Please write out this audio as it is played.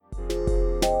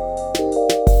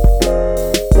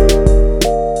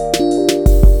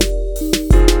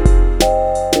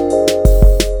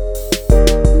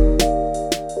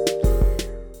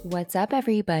What's up,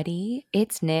 everybody?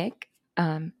 It's Nick.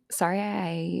 Sorry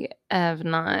I have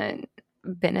not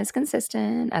been as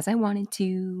consistent as I wanted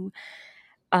to.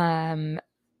 Um,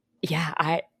 yeah,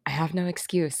 I have no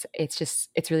excuse.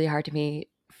 It's really hard to me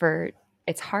for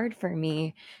it's hard for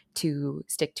me to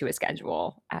stick to a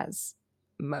schedule, as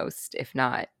most, if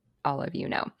not all of you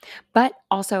know. But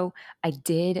also, I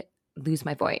did lose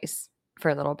my voice for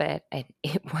a little bit, and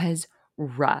it was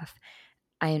rough.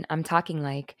 I'm talking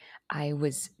like I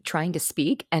was trying to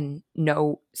speak and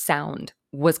no sound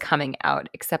was coming out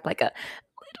except like a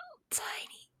little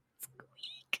tiny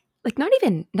squeak. Like not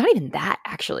even that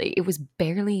actually. It was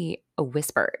barely a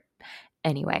whisper.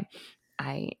 Anyway,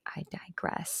 I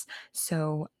digress.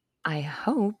 So I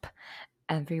hope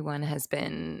everyone has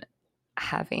been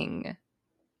having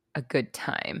a good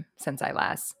time since I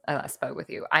last spoke with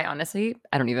you. I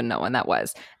don't even know when that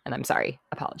was, and I'm sorry.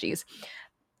 Apologies.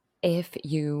 If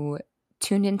you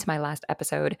tuned into my last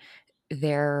episode,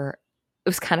 there it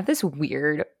was kind of this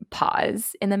weird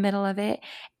pause in the middle of it,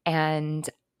 and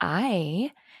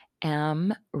I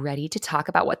am ready to talk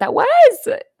about what that was.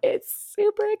 It's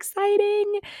super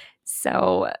exciting.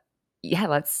 So, yeah,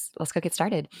 let's go get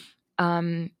started.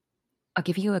 Um I'll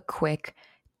give you a quick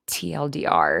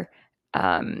TLDR,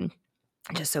 um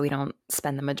just so we don't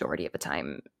spend the majority of the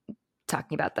time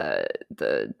talking about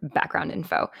the background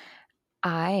info.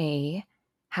 I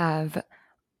have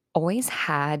always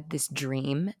had this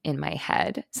dream in my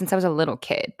head since I was a little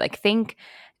kid. Like, think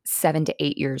 7 to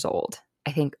 8 years old.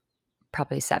 I think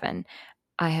probably 7.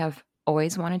 I have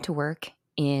always wanted to work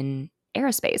in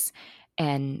aerospace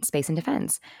and space and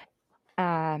defense.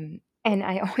 And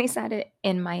I always had it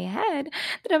in my head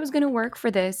that I was going to work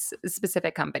for this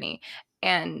specific company.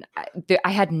 And I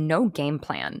had no game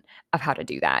plan of how to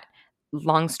do that.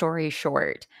 Long story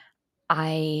short,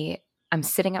 I I'm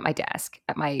sitting at my desk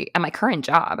at my current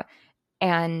job,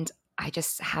 and I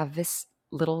just have this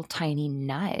little tiny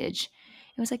nudge.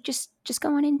 It was like, just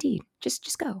go on Indeed.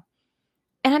 Just go.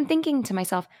 And I'm thinking to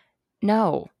myself,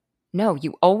 no, no,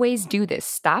 you always do this.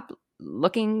 Stop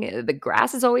looking. The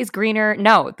grass is always greener.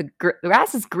 No, the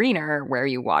grass is greener where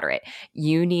you water it.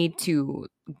 You need to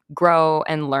grow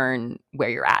and learn where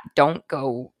you're at. Don't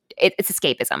go. It's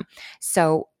escapism.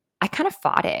 So I kind of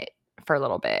fought it for a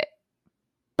little bit,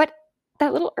 but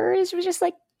that little urge was just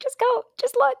like, just go,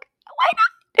 just look.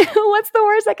 Why not? What's the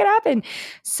worst that could happen?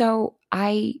 So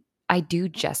I do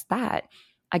just that.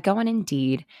 I go on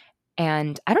Indeed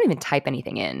and I don't even type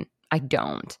anything in. I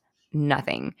don't.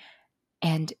 Nothing.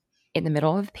 And in the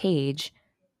middle of the page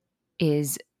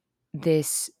is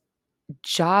this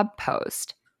job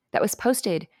post that was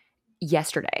posted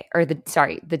yesterday, or the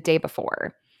day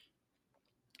before.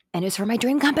 And it was for my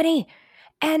dream company.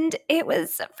 And it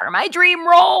was for my dream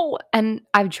role. And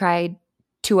I've tried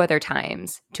 2 other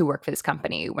times to work for this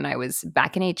company, when I was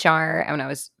back in HR and when I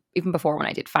was even before, when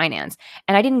I did finance,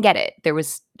 and I didn't get it.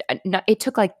 It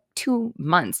took like 2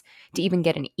 months to even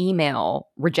get an email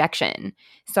rejection.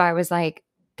 So I was like,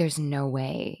 there's no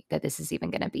way that this is even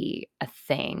going to be a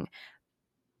thing.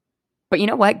 But you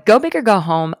know what? Go big or go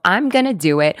home. I'm going to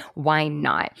do it. Why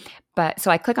not? But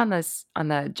so I click on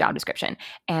the job description,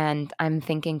 and I'm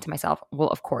thinking to myself, well,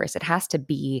 of course, it has to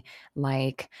be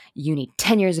like you need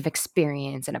 10 years of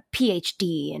experience and a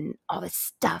PhD and all this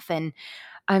stuff. And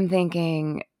I'm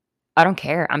thinking, I don't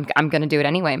care. I'm going to do it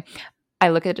anyway. I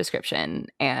look at the description,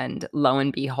 and lo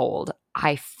and behold,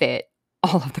 I fit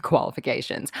all of the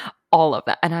qualifications, all of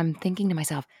that. And I'm thinking to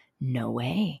myself, no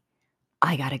way.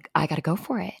 I gotta go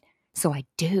for it. So I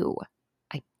do.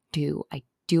 I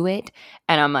do it.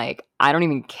 And I'm like, I don't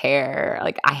even care.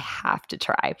 Like, I have to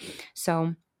try.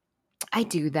 So I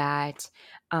do that.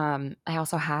 I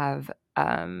also have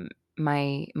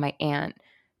my aunt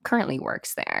currently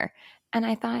works there. And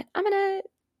I thought, I'm gonna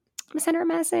send her a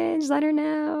message, let her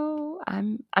know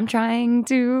I'm trying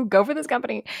to go for this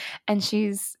company. And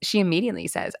she immediately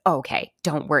says, oh, okay,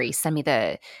 don't worry, send me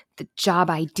the job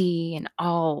ID and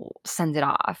I'll send it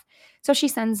off. So she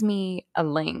sends me a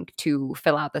link to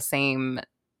fill out the same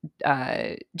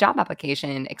job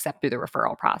application, except through the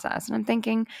referral process. And I'm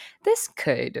thinking, this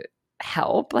could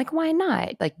help. Like, why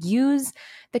not? Like, use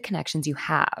the connections you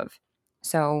have.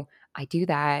 So I do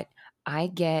that. I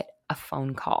get a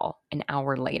phone call an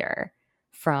hour later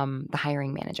from the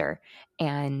hiring manager,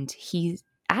 and he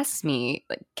asks me,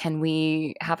 like, can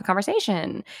we have a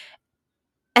conversation?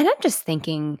 And I'm just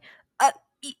thinking,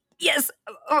 yes,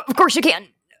 of course you can.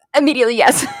 Immediately,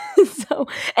 yes. So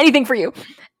anything for you.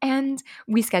 And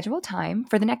we schedule time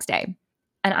for the next day.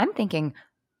 And I'm thinking,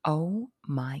 oh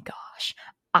my gosh,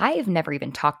 I've never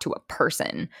even talked to a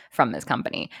person from this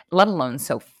company, let alone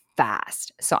so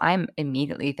fast. So I'm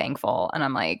immediately thankful. And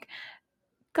I'm like,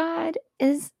 God,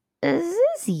 is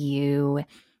this you?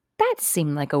 That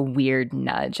seemed like a weird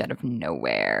nudge out of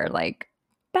nowhere. Like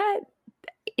that,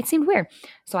 it seemed weird.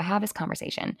 So I have this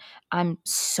conversation. I'm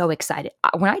so excited.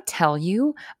 When I tell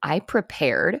you I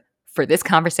prepared for this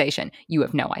conversation, you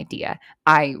have no idea.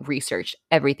 I researched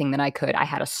everything that I could. I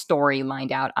had a story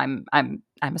lined out. I'm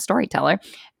a storyteller,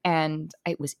 and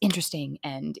it was interesting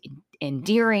and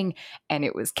endearing, and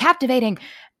it was captivating.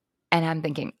 And I'm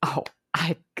thinking, oh,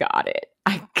 I got it.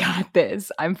 I got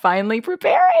this. I'm finally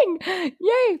preparing.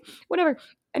 Yay. Whatever.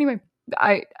 Anyway,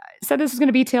 I said this was going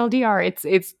to be TLDR.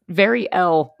 It's very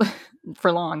L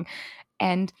for long.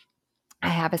 And I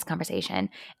have this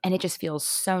conversation and it just feels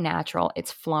so natural.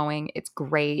 It's flowing. It's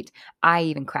great. I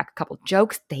even crack a couple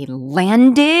jokes. They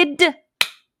landed.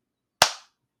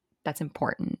 That's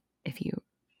important if you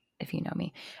know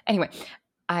me. Anyway,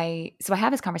 I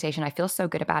have this conversation. I feel so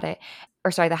good about it.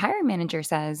 The hiring manager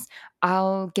says,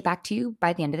 I'll get back to you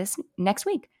by the end of this next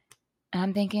week. And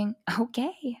I'm thinking,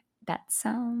 okay, that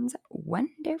sounds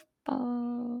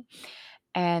wonderful.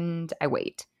 And I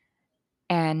wait.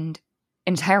 And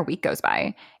an entire week goes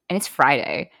by and it's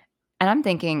Friday. And I'm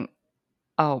thinking,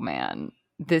 oh man,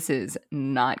 this is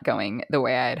not going the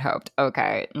way I had hoped.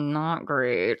 Okay, not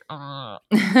great.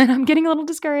 I'm getting a little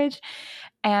discouraged.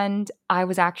 And I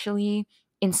was actually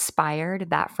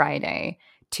inspired that Friday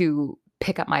to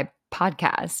pick up my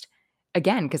podcast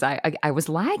again because I was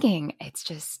lagging.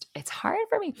 It's hard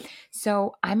for me.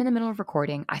 So I'm in the middle of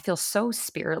recording. I feel so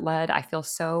spirit led. I feel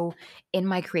so in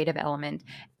my creative element.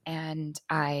 And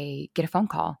I get a phone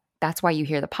call. That's why you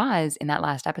hear the pause in that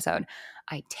last episode.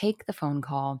 I take the phone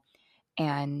call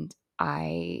and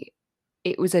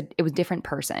it was a different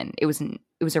person. It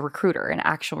was a recruiter, an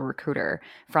actual recruiter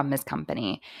from this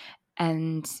company.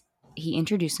 And he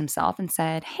introduced himself and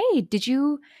said, "Hey, did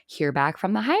you hear back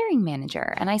from the hiring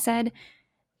manager?" And I said,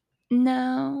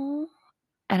 "No."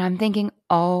 And I'm thinking,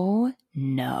 oh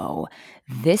no,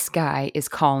 this guy is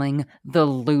calling the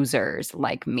losers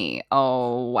like me.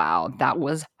 Oh, wow. That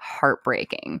was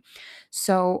heartbreaking.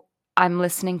 So I'm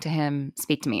listening to him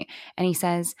speak to me, and he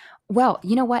says, well,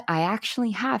 you know what? I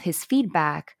actually have his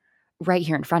feedback right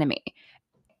here in front of me.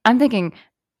 I'm thinking,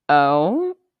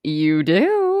 oh, you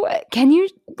do? Can you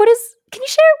share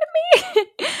it with me?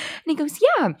 And he goes,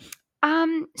 yeah.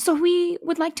 So we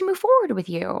would like to move forward with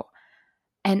you.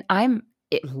 And I'm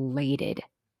elated.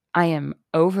 I am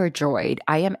overjoyed.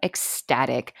 I am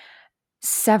ecstatic.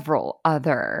 Several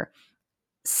other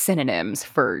synonyms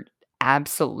for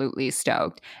absolutely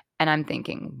stoked. And I'm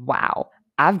thinking, wow,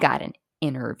 I've got an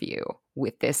interview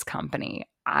with this company.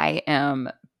 I am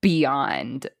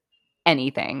beyond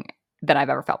anything that I've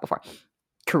ever felt before,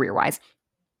 career wise.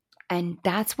 And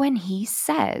that's when he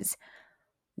says,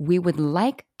 we would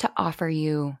like to offer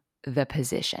you the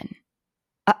position.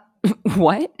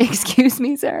 What? Excuse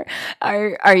me, sir.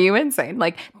 Are you insane?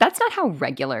 Like, that's not how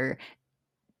regular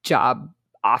job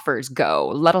offers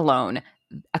go, let alone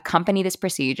a company this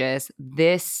prestigious,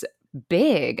 this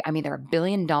big. I mean, they're $1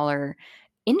 billion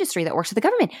industry that works for the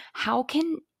government. How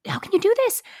can you do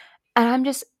this? And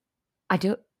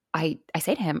I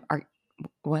say to him, are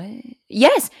what?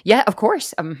 Yes, yeah, of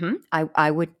course.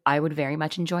 I would very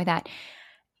much enjoy that.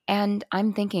 And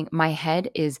I'm thinking, my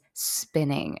head is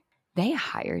spinning. They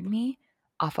hired me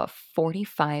off a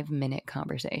 45-minute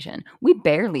conversation. We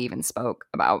barely even spoke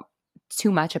about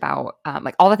too much about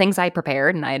like all the things I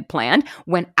prepared and I had planned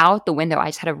went out the window. I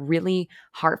just had a really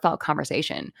heartfelt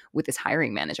conversation with this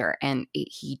hiring manager, and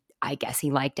I guess he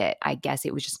liked it. I guess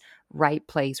it was just right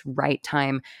place, right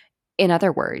time. In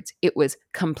other words, it was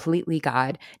completely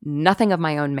God, nothing of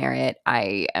my own merit.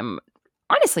 I am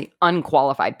honestly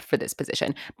unqualified for this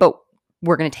position, but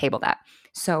we're going to table that.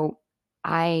 So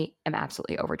I am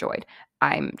absolutely overjoyed.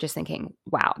 I'm just thinking,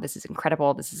 wow, this is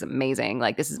incredible. This is amazing.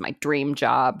 Like, this is my dream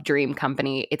job, dream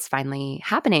company. It's finally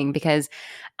happening because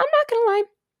I'm not going to lie.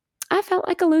 I felt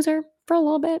like a loser for a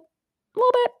little bit.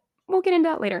 We'll get into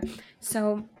that later.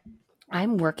 So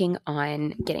I'm working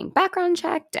on getting background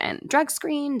checked and drug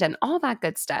screened and all that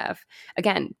good stuff.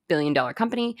 Again, $1 billion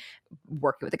company,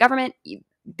 working with the government,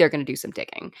 they're going to do some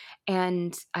digging.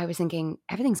 And I was thinking,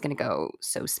 everything's going to go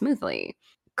so smoothly.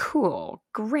 Cool,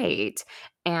 great.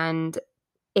 And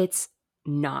it's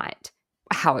not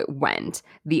how it went,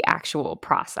 the actual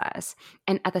process.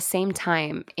 And at the same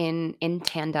time, in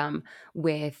tandem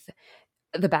with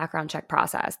the background check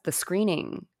process, the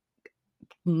screening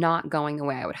not going the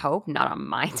way I would hope, not on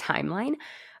my timeline,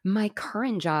 my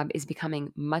current job is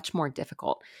becoming much more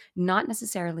difficult. Not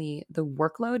necessarily the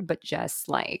workload, but just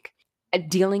like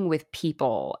dealing with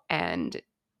people and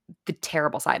the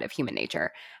terrible side of human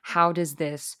nature. How does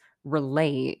this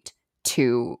relate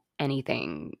to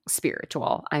anything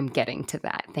spiritual? I'm getting to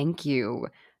that. Thank you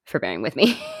for bearing with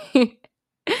me.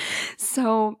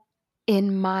 So,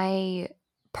 in my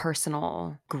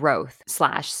personal growth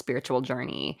slash spiritual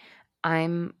journey,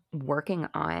 I'm working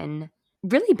on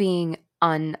really being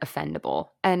unoffendable.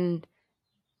 And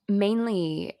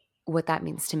mainly what that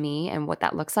means to me and what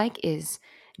that looks like is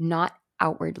not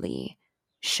outwardly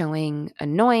showing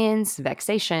annoyance,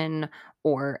 vexation,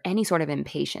 or any sort of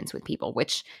impatience with people,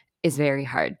 which is very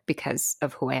hard because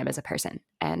of who I am as a person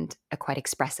and a quite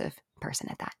expressive person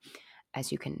at that,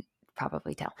 as you can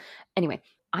probably tell. Anyway,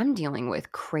 I'm dealing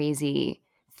with crazy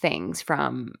things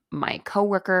from my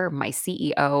coworker, my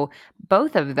CEO,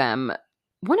 both of them.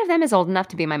 One of them is old enough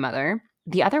to be my mother.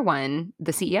 The other one,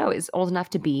 the CEO, is old enough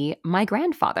to be my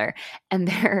grandfather, and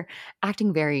they're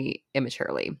acting very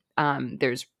immaturely.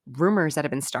 There's rumors that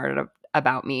have been started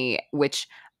about me, which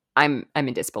I'm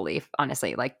in disbelief,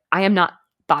 honestly. Like, I am not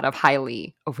thought of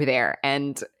highly over there,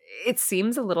 and it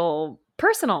seems a little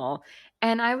personal.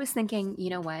 And I was thinking,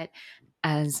 you know what?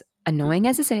 As annoying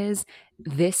as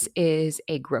this is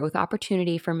a growth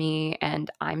opportunity for me,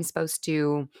 and I'm supposed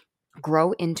to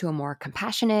grow into a more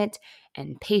compassionate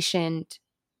and patient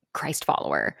Christ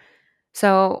follower.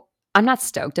 So I'm not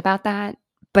stoked about that,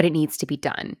 but it needs to be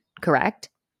done, correct?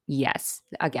 Yes.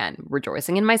 Again,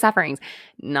 rejoicing in my sufferings,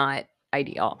 not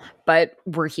ideal, but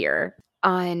we're here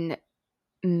on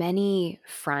many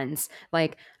fronts.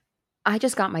 Like, I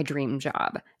just got my dream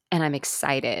job and I'm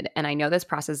excited. And I know this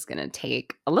process is going to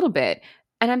take a little bit.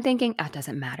 And I'm thinking, it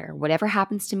doesn't matter. Whatever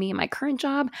happens to me in my current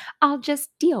job, I'll just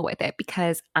deal with it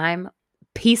because I'm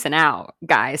peacing out,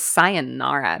 guys.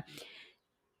 Sayonara.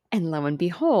 And lo and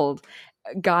behold,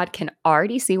 God can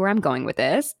already see where I'm going with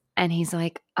this. And he's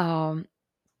like, oh,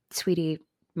 sweetie,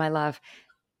 my love,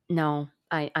 no,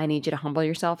 I need you to humble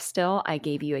yourself still. I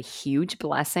gave you a huge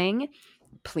blessing.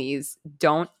 Please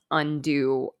don't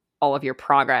undo all of your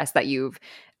progress that you've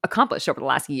accomplished over the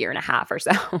last year and a half or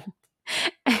so.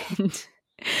 And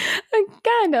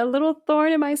again, a little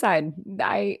thorn in my side.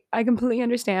 I completely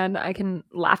understand. I can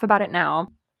laugh about it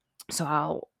now. So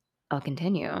I'll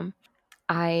continue.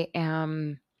 I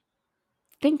am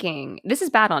thinking this is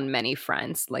bad on many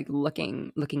fronts, like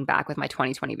looking back with my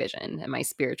 2020 vision and my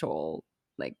spiritual,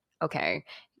 like, okay,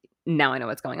 now I know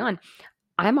what's going on.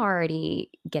 I'm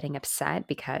already getting upset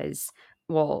because,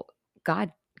 well,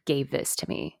 God gave this to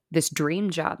me, this dream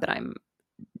job that I'm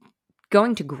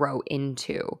going to grow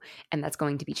into, and that's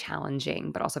going to be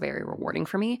challenging, but also very rewarding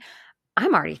for me.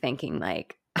 I'm already thinking,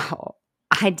 like, oh,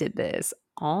 I did this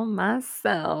all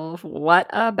myself. What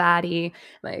a baddie.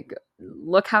 Like,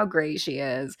 look how great she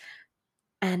is.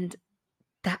 And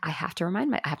that I have to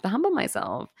I have to humble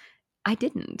myself. I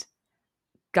didn't.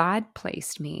 God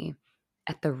placed me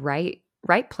at the right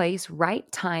place,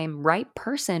 right time, right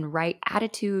person, right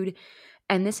attitude,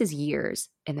 and this is years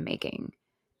in the making.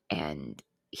 And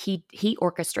he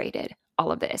orchestrated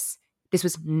all of this. This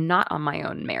was not on my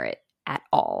own merit at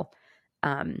all.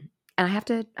 And I have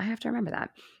to remember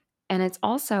that. And it's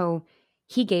also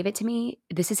he gave it to me.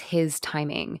 This is his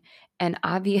timing. And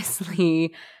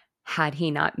obviously, had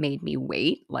he not made me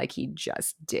wait like he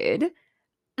just did,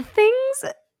 things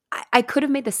I could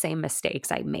have made the same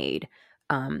mistakes I made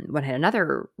when I had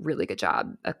another really good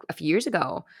job a few years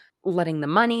ago, letting the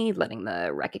money, letting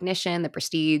the recognition, the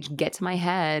prestige get to my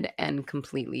head and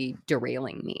completely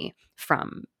derailing me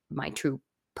from my true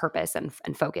purpose and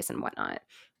focus and whatnot.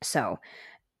 So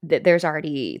there's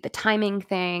already the timing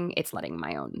thing. It's letting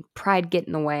my own pride get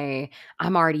in the way.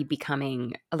 I'm already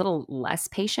becoming a little less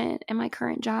patient in my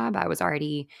current job. I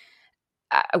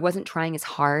wasn't trying as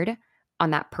hard on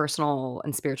that personal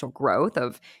and spiritual growth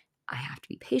of I have to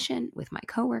be patient with my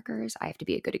coworkers. I have to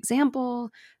be a good example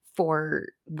for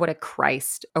what a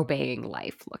Christ obeying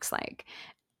life looks like.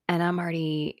 And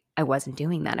I wasn't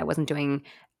doing that. I wasn't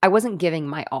giving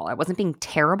my all. I wasn't being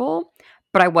terrible,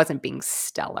 but I wasn't being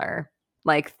stellar.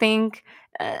 Like, think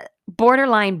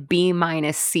borderline B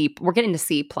minus C. We're getting to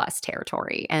C plus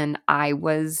territory. And I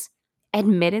was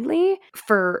admittedly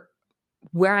for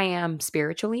where I am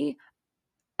spiritually,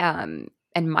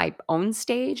 and my own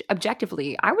stage,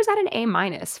 objectively, I was at an A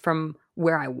minus from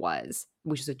where I was,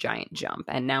 which is a giant jump.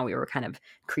 And now we were kind of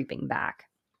creeping back.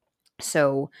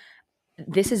 So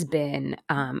this has been,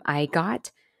 I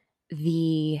got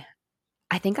I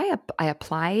think I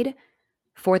applied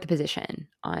for the position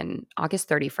on August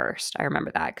 31st. I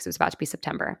remember that because it was about to be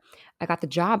September. I got the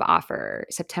job offer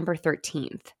September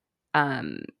 13th.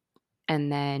 And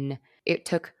then it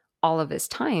took all of this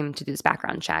time to do this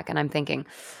background check. And I'm thinking,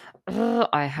 ugh,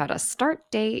 I had a start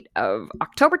date of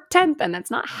October 10th and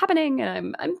that's not happening. And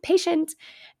I'm impatient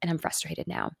and I'm frustrated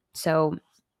now. So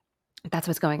that's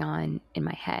what's going on in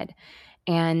my head.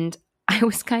 And I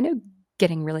was kind of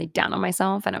getting really down on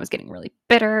myself and I was getting really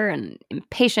bitter and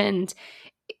impatient.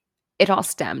 It all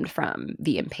stemmed from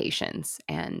the impatience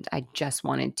and I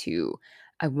wanted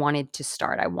to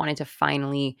start. I wanted to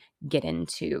finally get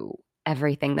into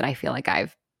everything that I feel like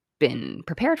I've been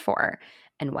prepared for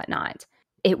and whatnot.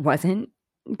 It wasn't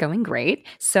going great.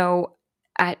 So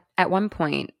at one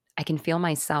point I can feel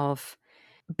myself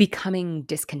becoming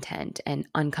discontent and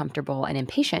uncomfortable and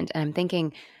impatient. And I'm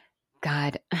thinking,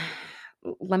 God,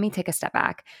 let me take a step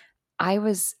back. I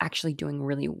was actually doing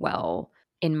really well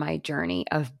in my journey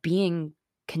of being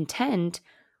content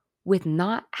with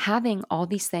not having all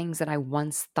these things that I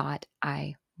once thought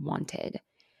I wanted.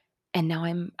 And now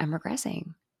I'm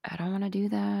regressing. I don't want to do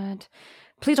that.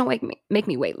 Please don't make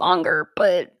me wait longer,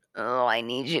 but oh, I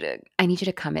need you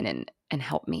to come in and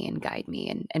help me and guide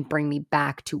me and bring me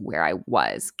back to where I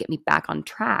was, get me back on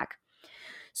track.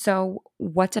 So,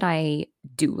 what did I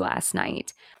do last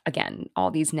night? Again,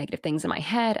 all these negative things in my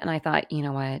head. And I thought, you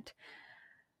know what?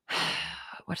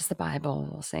 What does the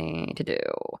Bible say to do?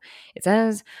 It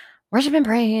says, worship and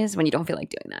praise when you don't feel like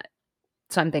doing that.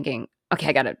 So I'm thinking, okay,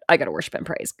 I gotta worship and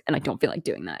praise, and I don't feel like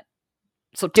doing that.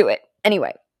 So do it.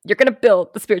 Anyway, you're gonna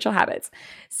build the spiritual habits.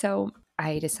 So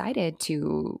I decided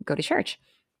to go to church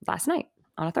last night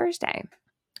on a Thursday.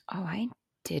 Oh, I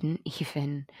didn't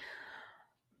even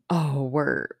Oh,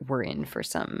 we're in for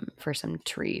some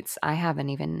treats. I haven't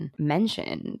even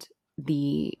mentioned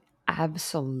the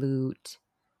absolute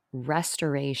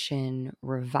restoration,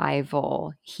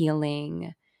 revival,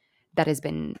 healing that has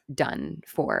been done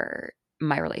for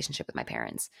my relationship with my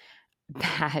parents.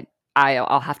 That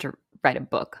I'll have to write a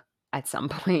book at some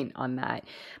point on that.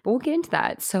 But we'll get into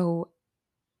that. So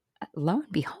lo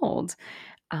and behold,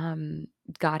 um,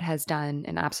 God has done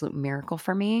an absolute miracle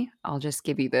for me. I'll just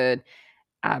give you the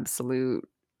absolute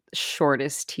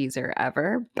shortest teaser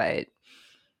ever, but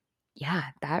yeah,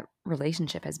 that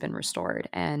relationship has been restored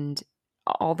and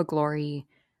all the glory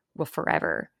will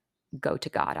forever go to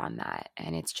God on that.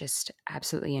 And it's just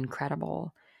absolutely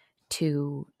incredible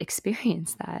to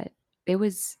experience that. It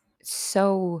was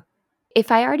so,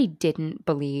 if I already didn't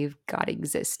believe God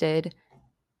existed,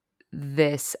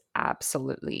 this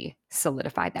absolutely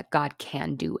solidified that God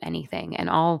can do anything. And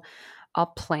I'll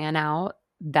plan out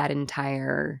that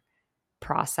entire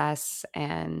process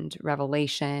and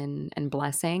revelation and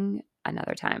blessing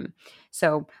another time.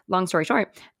 So, long story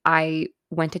short, I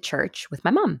went to church with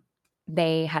my mom.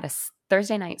 They had a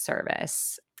Thursday night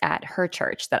service at her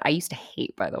church that I used to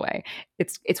hate, by the way.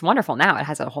 It's wonderful now. It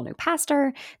has a whole new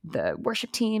pastor. The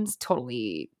worship team's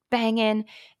totally banging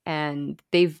and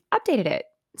they've updated it.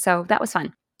 So that was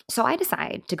fun. So I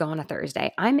decide to go on a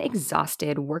Thursday. I'm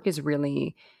exhausted. Work is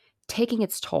really taking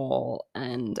its toll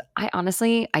and I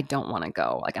don't want to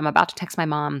go. Like I'm about to text my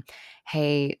mom,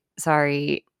 "Hey,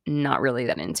 sorry, not really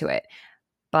that into it."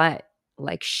 But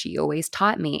like she always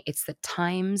taught me, it's the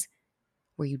times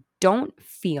where you don't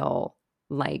feel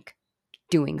like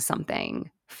doing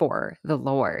something for the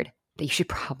Lord that you should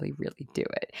probably really do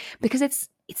it because it's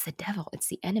the devil, it's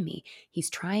the enemy. He's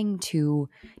trying to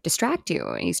distract you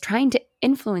and he's trying to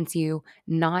influence you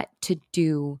not to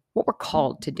do what we're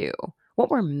called to do, what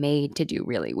we're made to do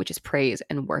really, which is praise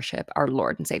and worship our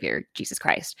Lord and Savior Jesus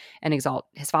Christ and exalt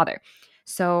his Father.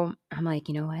 So I'm like,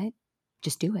 you know what?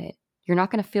 Just do it. You're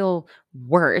not going to feel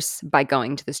worse by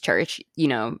going to this church. You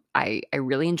know, I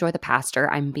really enjoy the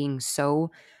pastor. I'm being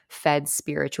so fed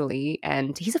spiritually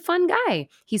and he's a fun guy.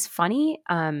 He's funny,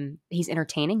 he's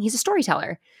entertaining, he's a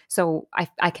storyteller. So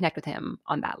I connect with him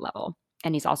on that level.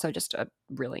 And he's also just a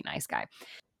really nice guy.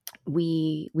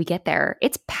 We get there.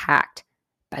 It's packed,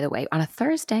 by the way, on a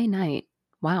Thursday night.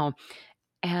 Wow.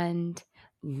 And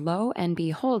lo and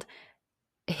behold,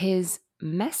 his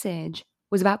message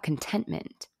was about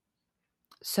contentment.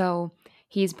 So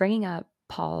he's bringing up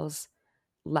Paul's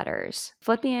letters,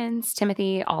 Philippians,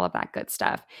 Timothy, all of that good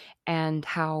stuff, and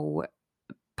how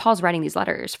Paul's writing these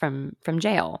letters from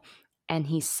jail, and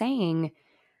he's saying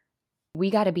we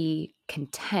got to be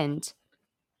content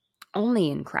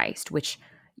only in Christ, which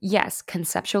yes,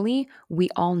 conceptually, we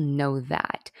all know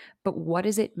that. But what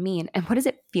does it mean and what does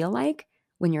it feel like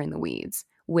when you're in the weeds,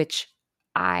 which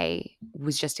I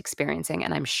was just experiencing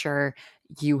and I'm sure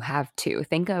you have too.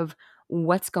 Think of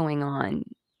what's going on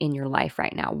in your life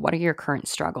right now. What are your current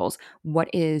struggles? What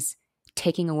is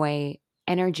taking away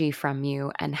energy from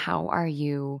you and how are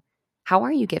you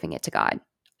giving it to God?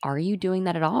 Are you doing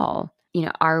that at all? You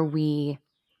know, are we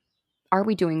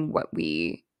doing what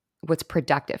we what's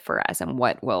productive for us and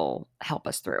what will help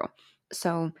us through.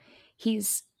 So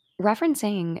he's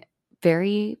referencing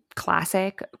very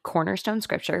classic cornerstone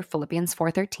scripture, Philippians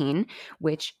 4:13,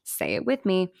 which, say it with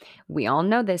me, we all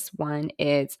know this one.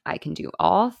 It's, I can do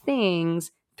all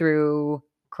things through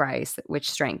Christ, which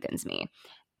strengthens me.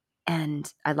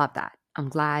 And I love that. I'm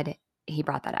glad he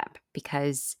brought that up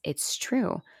because it's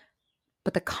true.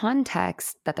 But the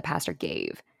context that the pastor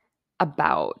gave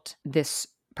about this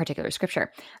particular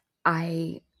scripture,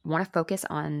 I want to focus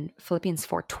on Philippians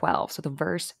 4:12, so the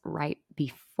verse right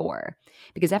before,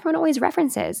 because everyone always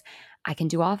references, I can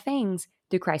do all things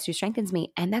through Christ who strengthens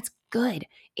me, and that's good.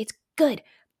 It's good.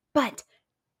 But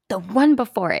the one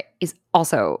before it is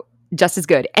also just as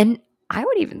good. And I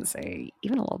would even say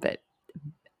even a little bit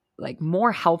like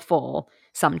more helpful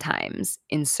sometimes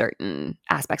in certain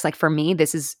aspects. Like for me,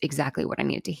 this is exactly what I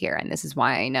needed to hear. And this is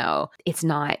why I know it's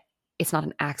not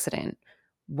an accident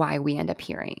why we end up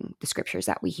hearing the scriptures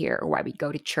that we hear or why we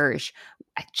go to church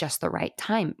at just the right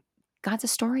time. God's a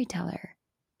storyteller.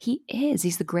 He is.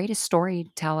 He's the greatest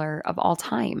storyteller of all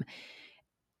time.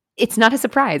 It's not a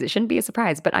surprise. It shouldn't be a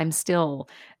surprise, but I'm still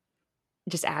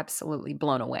just absolutely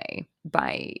blown away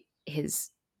by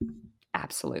his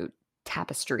absolute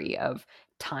tapestry of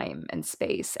time and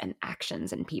space and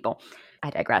actions and people. I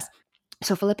digress.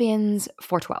 So Philippians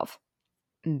 4:12.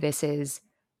 This is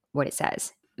what it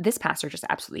says. This pastor just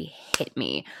absolutely hit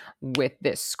me with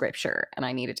this scripture and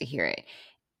I needed to hear it.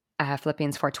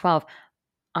 Philippians 4:12.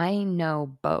 I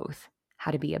know both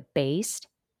how to be abased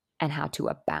and how to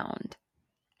abound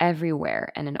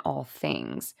everywhere and in all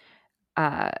things.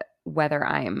 Uh, whether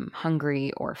I am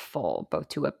hungry or full, both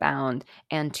to abound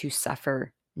and to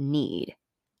suffer need.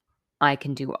 I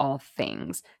can do all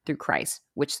things through Christ,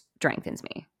 which strengthens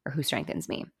me, or who strengthens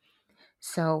me.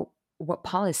 So, what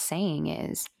Paul is saying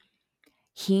is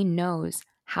he knows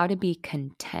how to be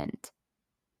content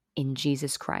in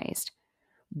Jesus Christ,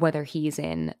 whether he's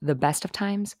in the best of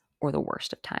times or the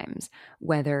worst of times,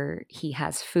 whether he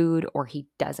has food or he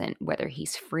doesn't, whether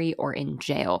he's free or in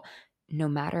jail, no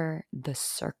matter the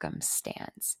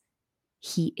circumstance,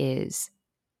 he is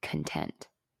content.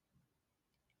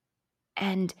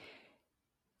 And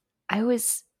I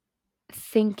was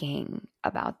thinking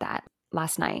about that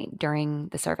last night during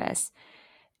the service,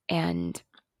 and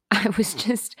I was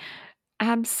just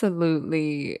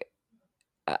absolutely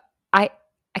uh, I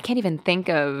I can't even think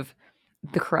of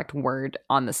the correct word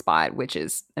on the spot, which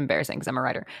is embarrassing because I'm a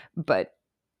writer, but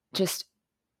just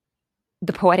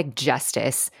the poetic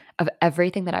justice of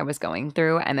everything that I was going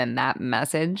through and then that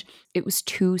message, it was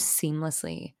too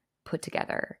seamlessly put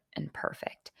together and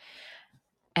perfect.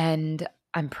 And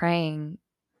I'm praying,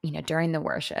 during the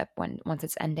worship once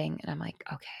it's ending, and I'm like,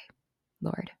 okay,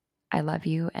 Lord, I love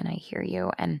you and I hear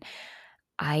you. And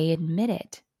I admit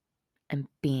it. I'm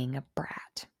being a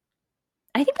brat.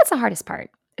 I think that's the hardest part.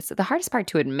 It's the hardest part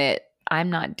to admit I'm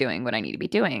not doing what I need to be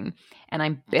doing. And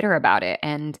I'm bitter about it.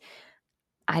 And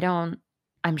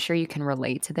I'm sure you can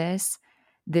relate to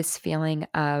this feeling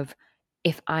of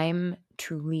if I'm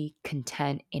truly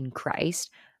content in Christ,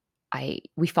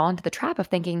 we fall into the trap of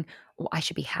thinking, well, I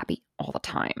should be happy all the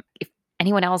time. If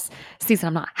anyone else sees that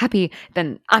I'm not happy,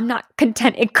 then I'm not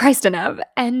content in Christ enough.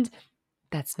 And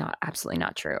that's absolutely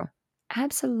not true.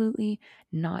 Absolutely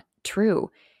not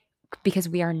true. Because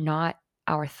we are not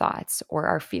our thoughts or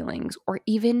our feelings or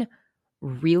even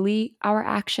really our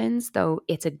actions, though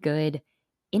it's a good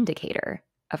indicator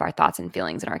of our thoughts and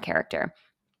feelings and our character.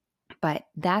 But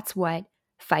that's what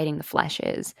fighting the flesh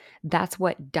is. That's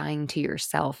what dying to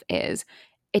yourself is.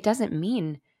 It doesn't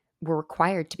mean we're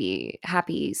required to be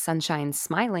happy, sunshine,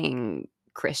 smiling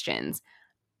Christians.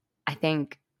 I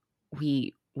think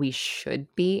we should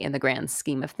be in the grand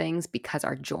scheme of things because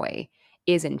our joy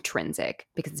is intrinsic,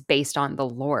 because it's based on the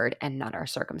Lord and not our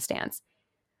circumstance.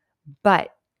 But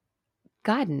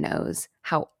God knows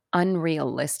how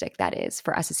unrealistic that is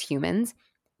for us as humans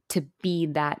to be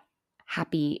that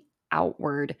happy,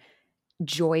 outward,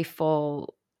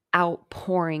 joyful,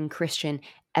 outpouring Christian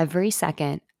every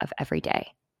second of every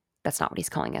day. That's not what he's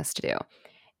calling us to do.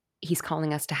 He's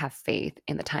calling us to have faith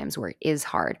in the times where it is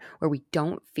hard, where we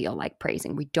don't feel like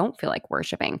praising, we don't feel like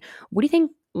worshiping. What do you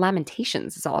think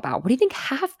Lamentations is all about? What do you think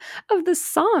half of the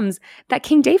Psalms that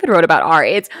King David wrote about are?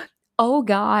 It's, oh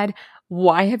God,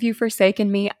 why have you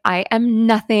forsaken me? I am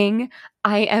nothing.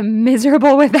 I am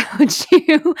miserable without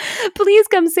you. Please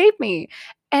come save me.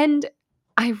 And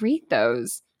I read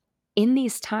those in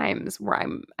these times where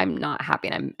I'm not happy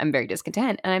and I'm very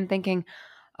discontent, and I'm thinking,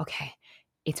 okay,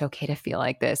 it's okay to feel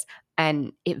like this,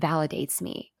 and it validates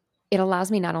me. it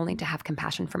allows me not only to have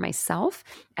compassion for myself,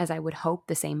 as I would hope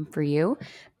the same for you,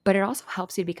 but it also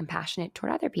helps you to be compassionate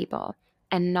toward other people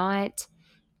and not,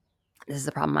 this is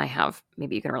the problem I have,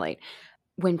 maybe you can relate.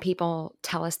 When people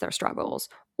tell us their struggles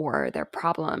or their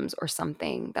problems or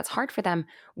something that's hard for them,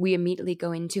 we immediately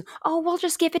go into, oh, well,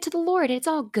 just give it to the Lord. It's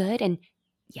all good. And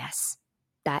yes,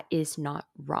 that is not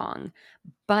wrong.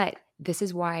 But this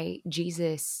is why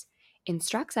Jesus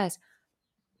instructs us,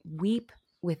 weep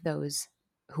with those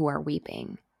who are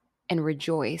weeping and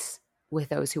rejoice with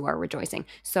those who are rejoicing.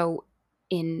 So,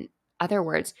 in other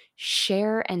words,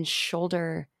 share and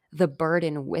shoulder the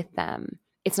burden with them.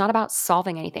 It's not about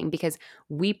solving anything because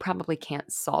we probably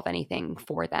can't solve anything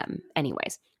for them,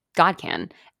 anyways. God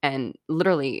can, and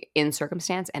literally in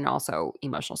circumstance and also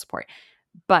emotional support.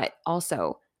 But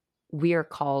also, we are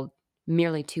called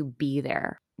merely to be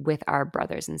there with our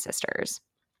brothers and sisters.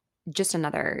 Just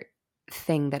another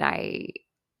thing that I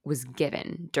was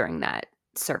given during that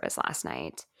service last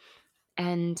night.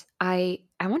 And I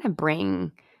want to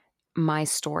bring my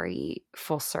story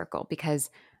full circle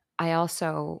because I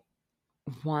also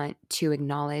want to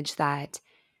acknowledge that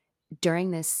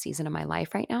during this season of my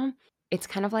life right now, it's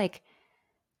kind of like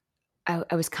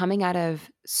I was coming out of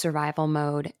survival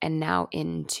mode and now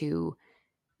into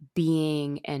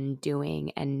being and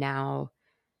doing and now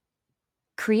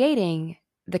creating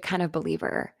the kind of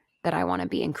believer that I want to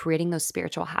be and creating those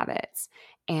spiritual habits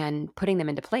and putting them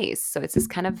into place. So it's this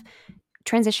kind of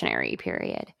transitionary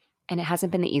period. And it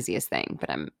hasn't been the easiest thing, but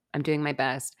I'm doing my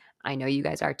best. I know you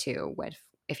guys are too,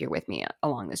 if you're with me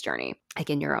along this journey, like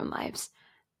in your own lives.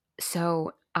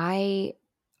 So I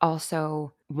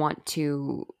also want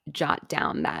to jot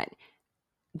down that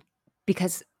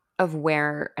because of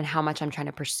where and how much I'm trying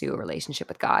to pursue a relationship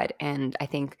with God. And I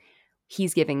think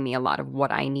He's giving me a lot of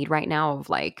what I need right now, of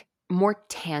like more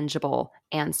tangible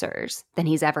answers than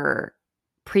He's ever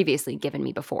previously given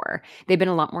me before. They've been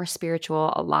a lot more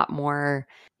spiritual, a lot more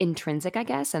intrinsic, I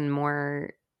guess, and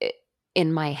more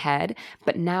in my head.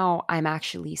 But now I'm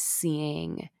actually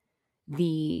seeing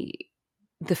the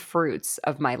the fruits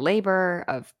of my labor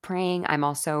of praying. I'm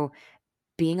also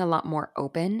being a lot more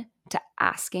open to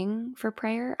asking for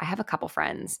prayer. I have a couple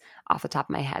friends off the top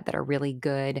of my head that are really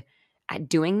good at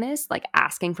doing this, like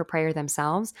asking for prayer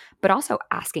themselves, but also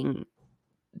asking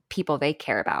people they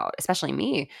care about, especially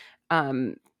me.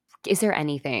 Um, is there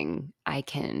anything I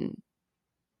can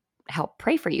help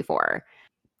pray for you for?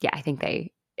 Yeah, I think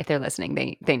if they're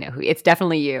listening, they know who. It's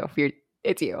definitely you.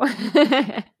 It's you.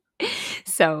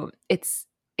 So it's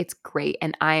great.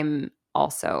 And I'm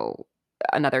also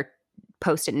another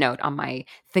post-it note on my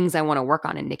things I want to work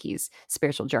on in Nikki's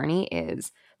spiritual journey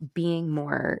is being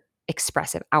more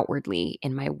expressive outwardly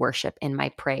in my worship, in my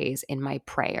praise, in my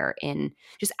prayer, in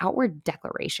just outward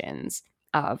declarations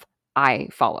of I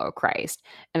follow Christ.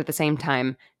 And at the same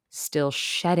time, still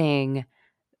shedding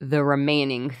the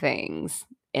remaining things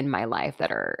in my life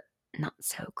that are not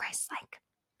so Christ-like.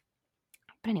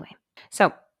 But anyway,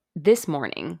 so this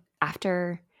morning,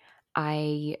 after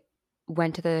I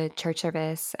went to the church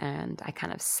service and I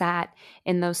kind of sat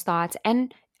in those thoughts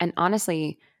and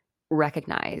honestly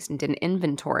recognized and did an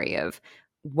inventory of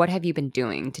what have you been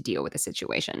doing to deal with the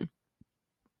situation?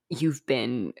 You've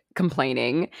been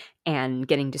complaining and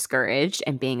getting discouraged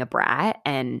and being a brat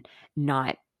and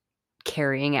not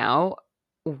carrying out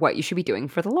what you should be doing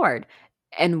for the Lord.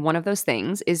 And one of those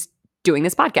things is doing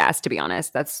this podcast, to be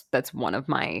honest. That's one of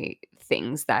my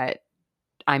things that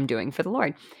I'm doing for the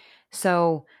Lord.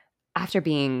 So after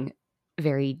being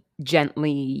very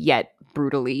gently yet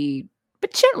brutally,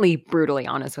 but gently brutally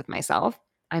honest with myself,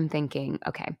 I'm thinking,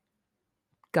 okay,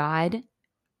 God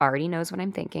already knows what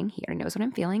I'm thinking. He already knows what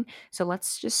I'm feeling. So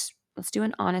let's do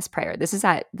an honest prayer. This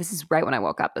is right when I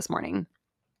woke up this morning.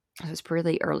 It was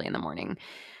pretty early in the morning.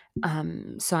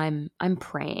 So I'm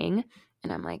praying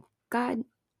and I'm like, God,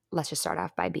 let's just start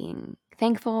off by being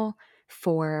thankful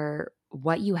for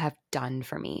what you have done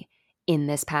for me in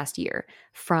this past year.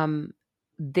 From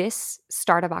this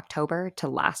start of October to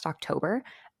last October,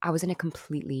 I was in a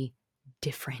completely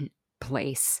different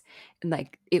place. And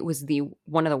like it was the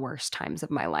one of the worst times of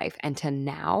my life. And to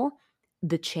now,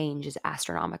 the change is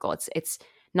astronomical. It's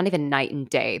not even night and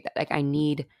day. Like I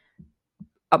need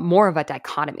more of a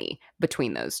dichotomy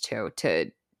between those two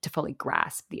to fully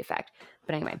grasp the effect.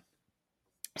 But anyway,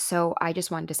 so I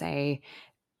just wanted to say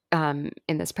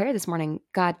in this prayer this morning,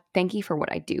 God, thank you for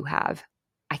what I do have.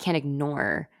 I can't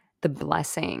ignore the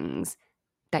blessings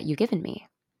that you've given me.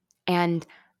 And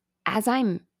as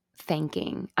I'm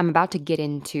thanking, I'm about to get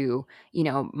into,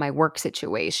 my work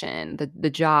situation, the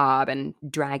job and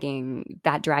dragging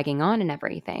on and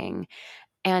everything.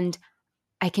 And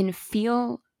I can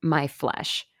feel my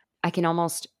flesh I can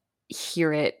almost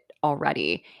hear it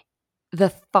already. The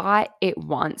thought it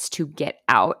wants to get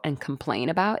out and complain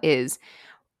about is,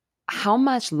 how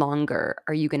much longer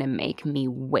are you going to make me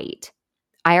wait?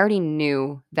 I already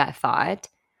knew that thought,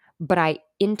 but I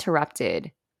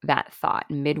interrupted that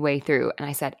thought midway through and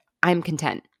I said, I'm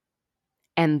content.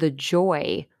 And the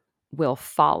joy will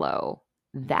follow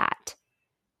that.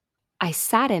 I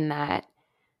sat in that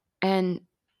and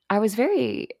I was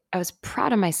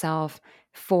proud of myself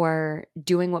for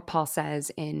doing what Paul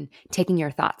says in taking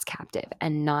your thoughts captive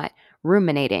and not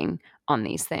ruminating on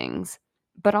these things.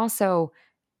 But also,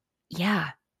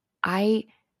 yeah, I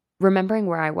remembering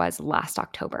where I was last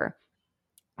October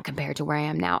compared to where I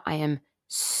am now, I am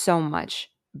so much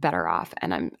better off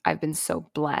and I've been so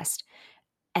blessed.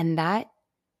 And that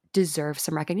deserves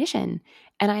some recognition.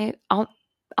 And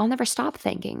I'll never stop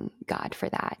thanking God for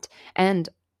that. And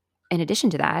in addition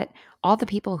to that, all the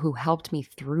people who helped me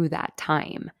through that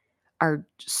time are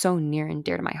so near and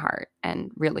dear to my heart.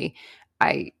 And really,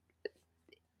 I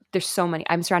there's so many,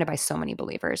 I'm surrounded by so many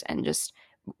believers and just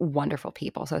wonderful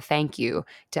people. So thank you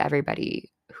to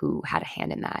everybody who had a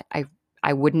hand in that.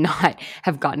 I would not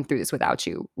have gotten through this without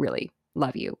you. Really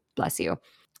love you. Bless you.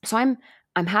 So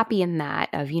I'm happy in that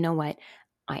of, you know what?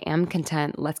 I am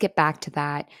content. Let's get back to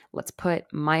that. Let's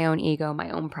put my own ego,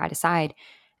 my own pride aside.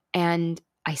 And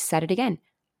I said it again.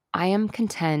 I am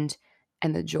content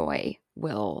and the joy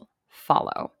will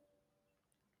follow.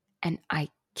 And I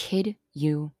kid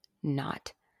you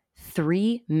not.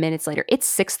 3 minutes later, it's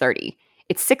 6:30.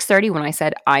 It's 6:30 when I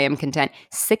said I am content.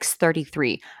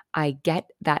 6:33, I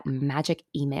get that magic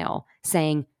email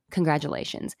saying,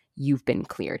 congratulations, you've been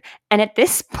cleared. And at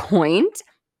this point,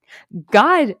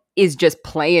 God is just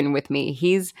playing with me.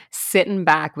 He's sitting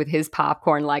back with his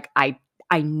popcorn like,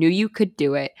 I knew you could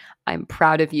do it. I'm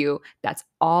proud of you. That's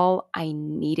all I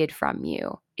needed from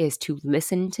you, is to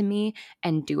listen to me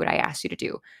and do what I asked you to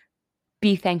do.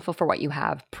 Be thankful for what you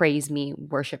have. Praise me,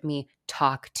 worship me,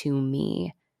 talk to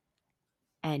me.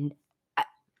 And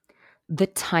the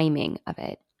timing of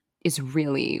it is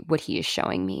really what he is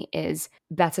showing me, is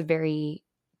that's a very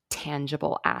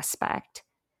tangible aspect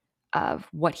of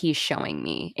what he's showing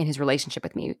me in his relationship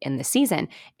with me in this season.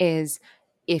 Is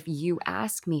if you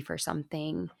ask me for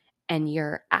something and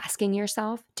you're asking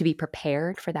yourself to be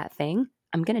prepared for that thing,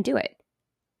 I'm going to do it.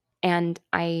 And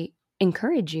I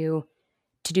encourage you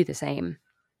to do the same.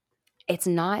 It's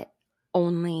not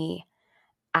only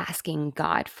asking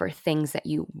God for things that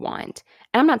you want.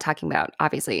 And I'm not talking about,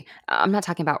 obviously, I'm not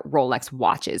talking about Rolex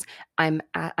watches. I'm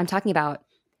talking about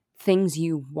things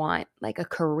you want, like a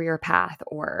career path,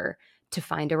 or to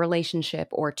find a relationship,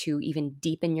 or to even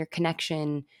deepen your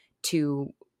connection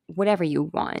to whatever you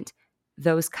want.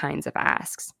 Those kinds of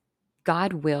asks,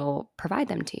 God will provide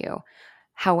them to you.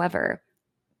 However,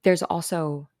 there's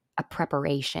also a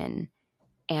preparation,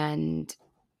 and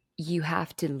you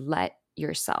have to let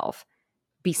yourself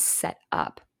be set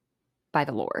up by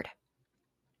the Lord.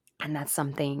 And that's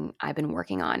something I've been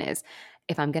working on, is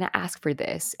if I'm going to ask for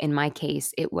this, in my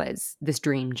case, it was this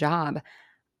dream job.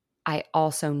 I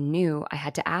also knew I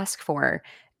had to ask for,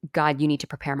 God, you need to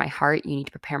prepare my heart. You need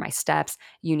to prepare my steps.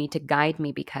 You need to guide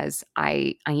me, because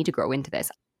I need to grow into this.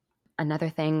 Another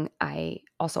thing I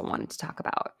also wanted to talk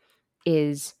about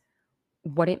is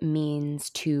what it means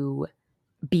to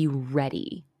be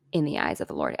ready in the eyes of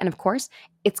the Lord. And of course,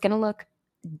 it's going to look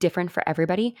different for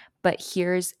everybody, but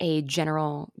here's a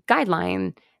general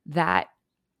guideline that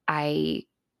I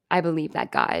I believe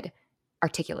that God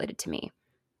articulated to me,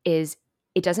 is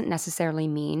it doesn't necessarily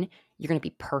mean you're going to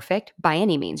be perfect by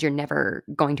any means. You're never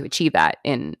going to achieve that,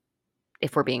 in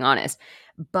if we're being honest.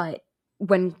 But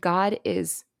when God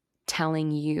is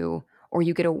telling you, or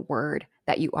you get a word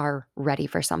that you are ready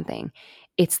for something,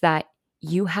 it's that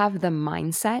you have the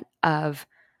mindset of,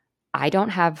 I don't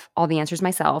have all the answers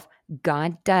myself.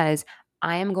 God does.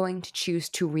 I am going to choose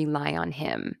to rely on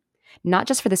him, not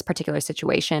just for this particular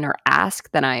situation or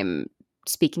ask that I'm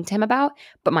speaking to him about,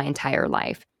 but my entire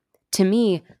life. To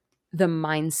me, the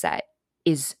mindset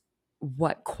is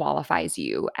what qualifies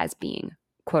you as being,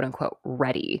 quote unquote,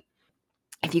 ready.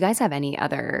 If you guys have any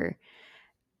other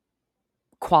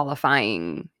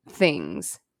qualifying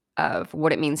things of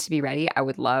what it means to be ready, I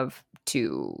would love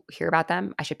to hear about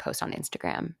them. I should post on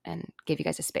Instagram and give you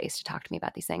guys a space to talk to me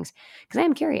about these things, because I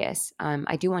am curious.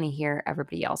 I do want to hear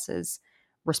everybody else's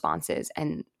responses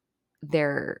and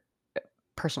their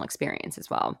personal experience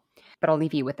as well. But I'll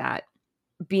leave you with that.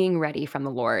 Being ready from the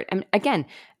Lord. And again,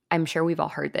 I'm sure we've all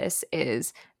heard this,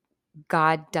 is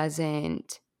God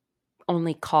doesn't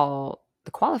only call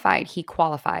the qualified, he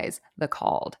qualifies the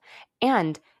called.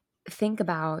 And think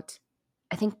about,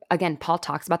 I think, again, Paul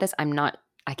talks about this. I'm not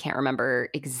I can't remember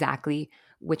exactly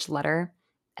which letter.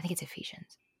 I think it's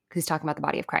Ephesians because he's talking about the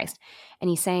body of Christ, and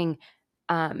he's saying,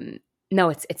 um, no,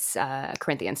 it's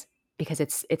Corinthians because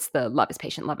it's the love is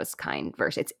patient, love is kind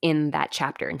verse. It's in that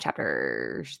chapter, in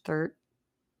chapter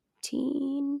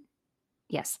 13.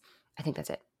 Yes, I think that's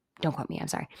it. Don't quote me. I'm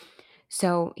sorry.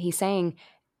 So he's saying,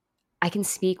 I can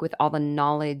speak with all the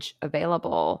knowledge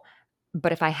available,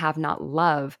 but if I have not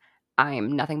love,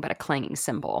 I'm nothing but a clanging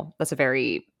cymbal. That's a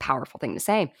very powerful thing to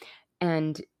say.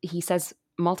 And he says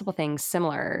multiple things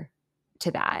similar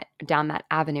to that down that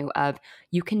avenue of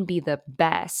you can be the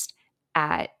best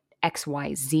at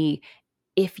XYZ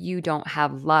if you don't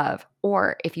have love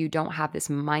or if you don't have this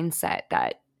mindset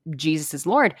that Jesus is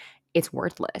Lord, it's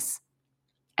worthless.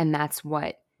 And that's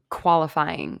what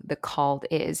qualifying the called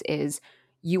is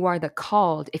you are the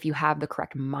called if you have the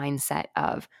correct mindset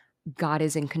of God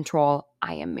is in control,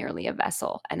 I am merely a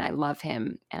vessel and I love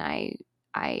him and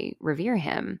I revere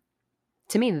him.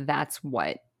 To me that's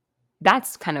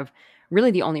kind of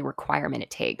really the only requirement it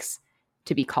takes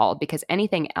to be called, because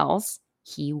anything else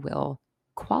he will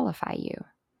qualify you.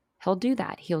 He'll do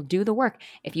that. He'll do the work.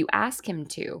 If you ask him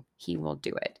to, he will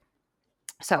do it.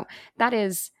 So that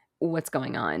is what's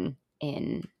going on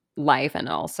in life, and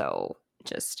also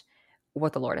just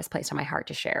what the Lord has placed on my heart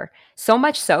to share. So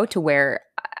much so to where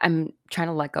I'm trying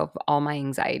to let go of all my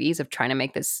anxieties of trying to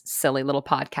make this silly little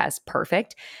podcast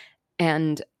perfect.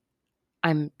 And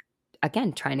I'm,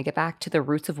 again, trying to get back to the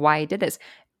roots of why I did this.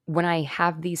 When I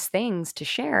have these things to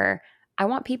share, I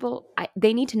want people,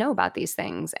 they need to know about these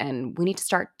things, and we need to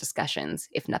start discussions,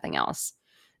 if nothing else.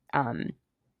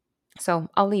 So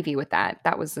I'll leave you with that.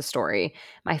 That was the story.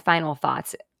 My final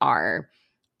thoughts are,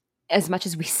 as much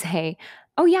as we say,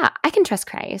 oh, yeah, I can trust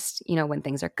Christ, when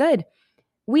things are good,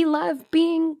 we love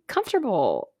being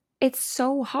comfortable. It's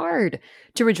so hard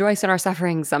to rejoice in our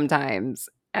suffering sometimes.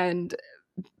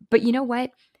 But you know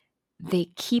what? They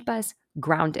keep us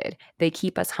grounded. They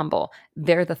keep us humble.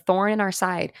 They're the thorn in our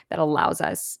side that allows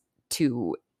us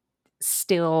to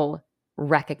still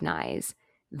recognize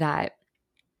that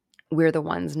we're the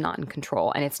ones not in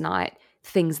control. And it's not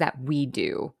things that we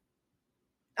do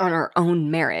on our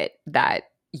own merit that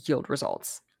yield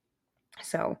results.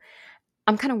 So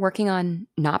I'm kind of working on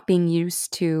not being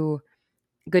used to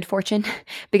good fortune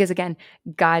because, again,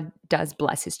 God does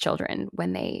bless his children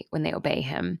when they obey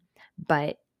him,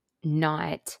 but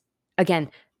not,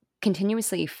 again,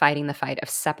 continuously fighting the fight of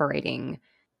separating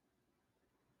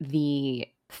the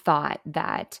thought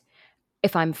that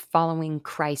if I'm following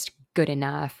Christ good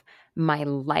enough, my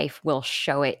life will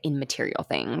show it in material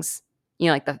things.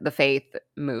 Like the faith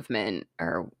movement,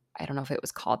 or I don't know if it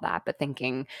was called that, but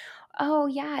thinking, oh,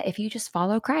 yeah, if you just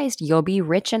follow Christ, you'll be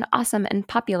rich and awesome and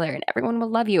popular and everyone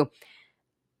will love you.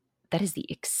 That is the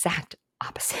exact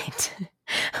opposite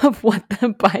of what the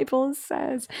Bible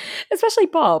says. Especially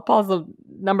Paul. Paul's the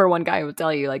number one guy who will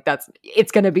tell you,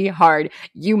 it's going to be hard.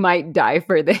 You might die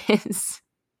for this.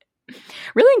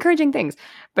 Really encouraging things.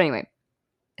 But anyway,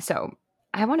 so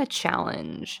I want to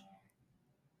challenge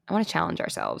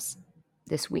ourselves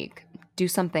this week. Do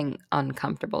something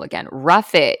uncomfortable again.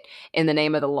 Rough it in the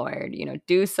name of the Lord.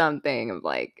 Do something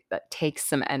that takes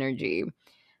some energy.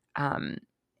 And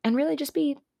really just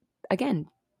be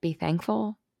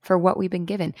thankful for what we've been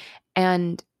given,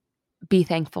 and be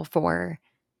thankful for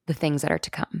the things that are to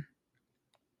come.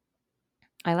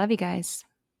 I love you guys.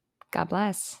 God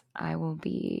bless. I will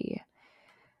be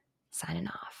signing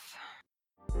off.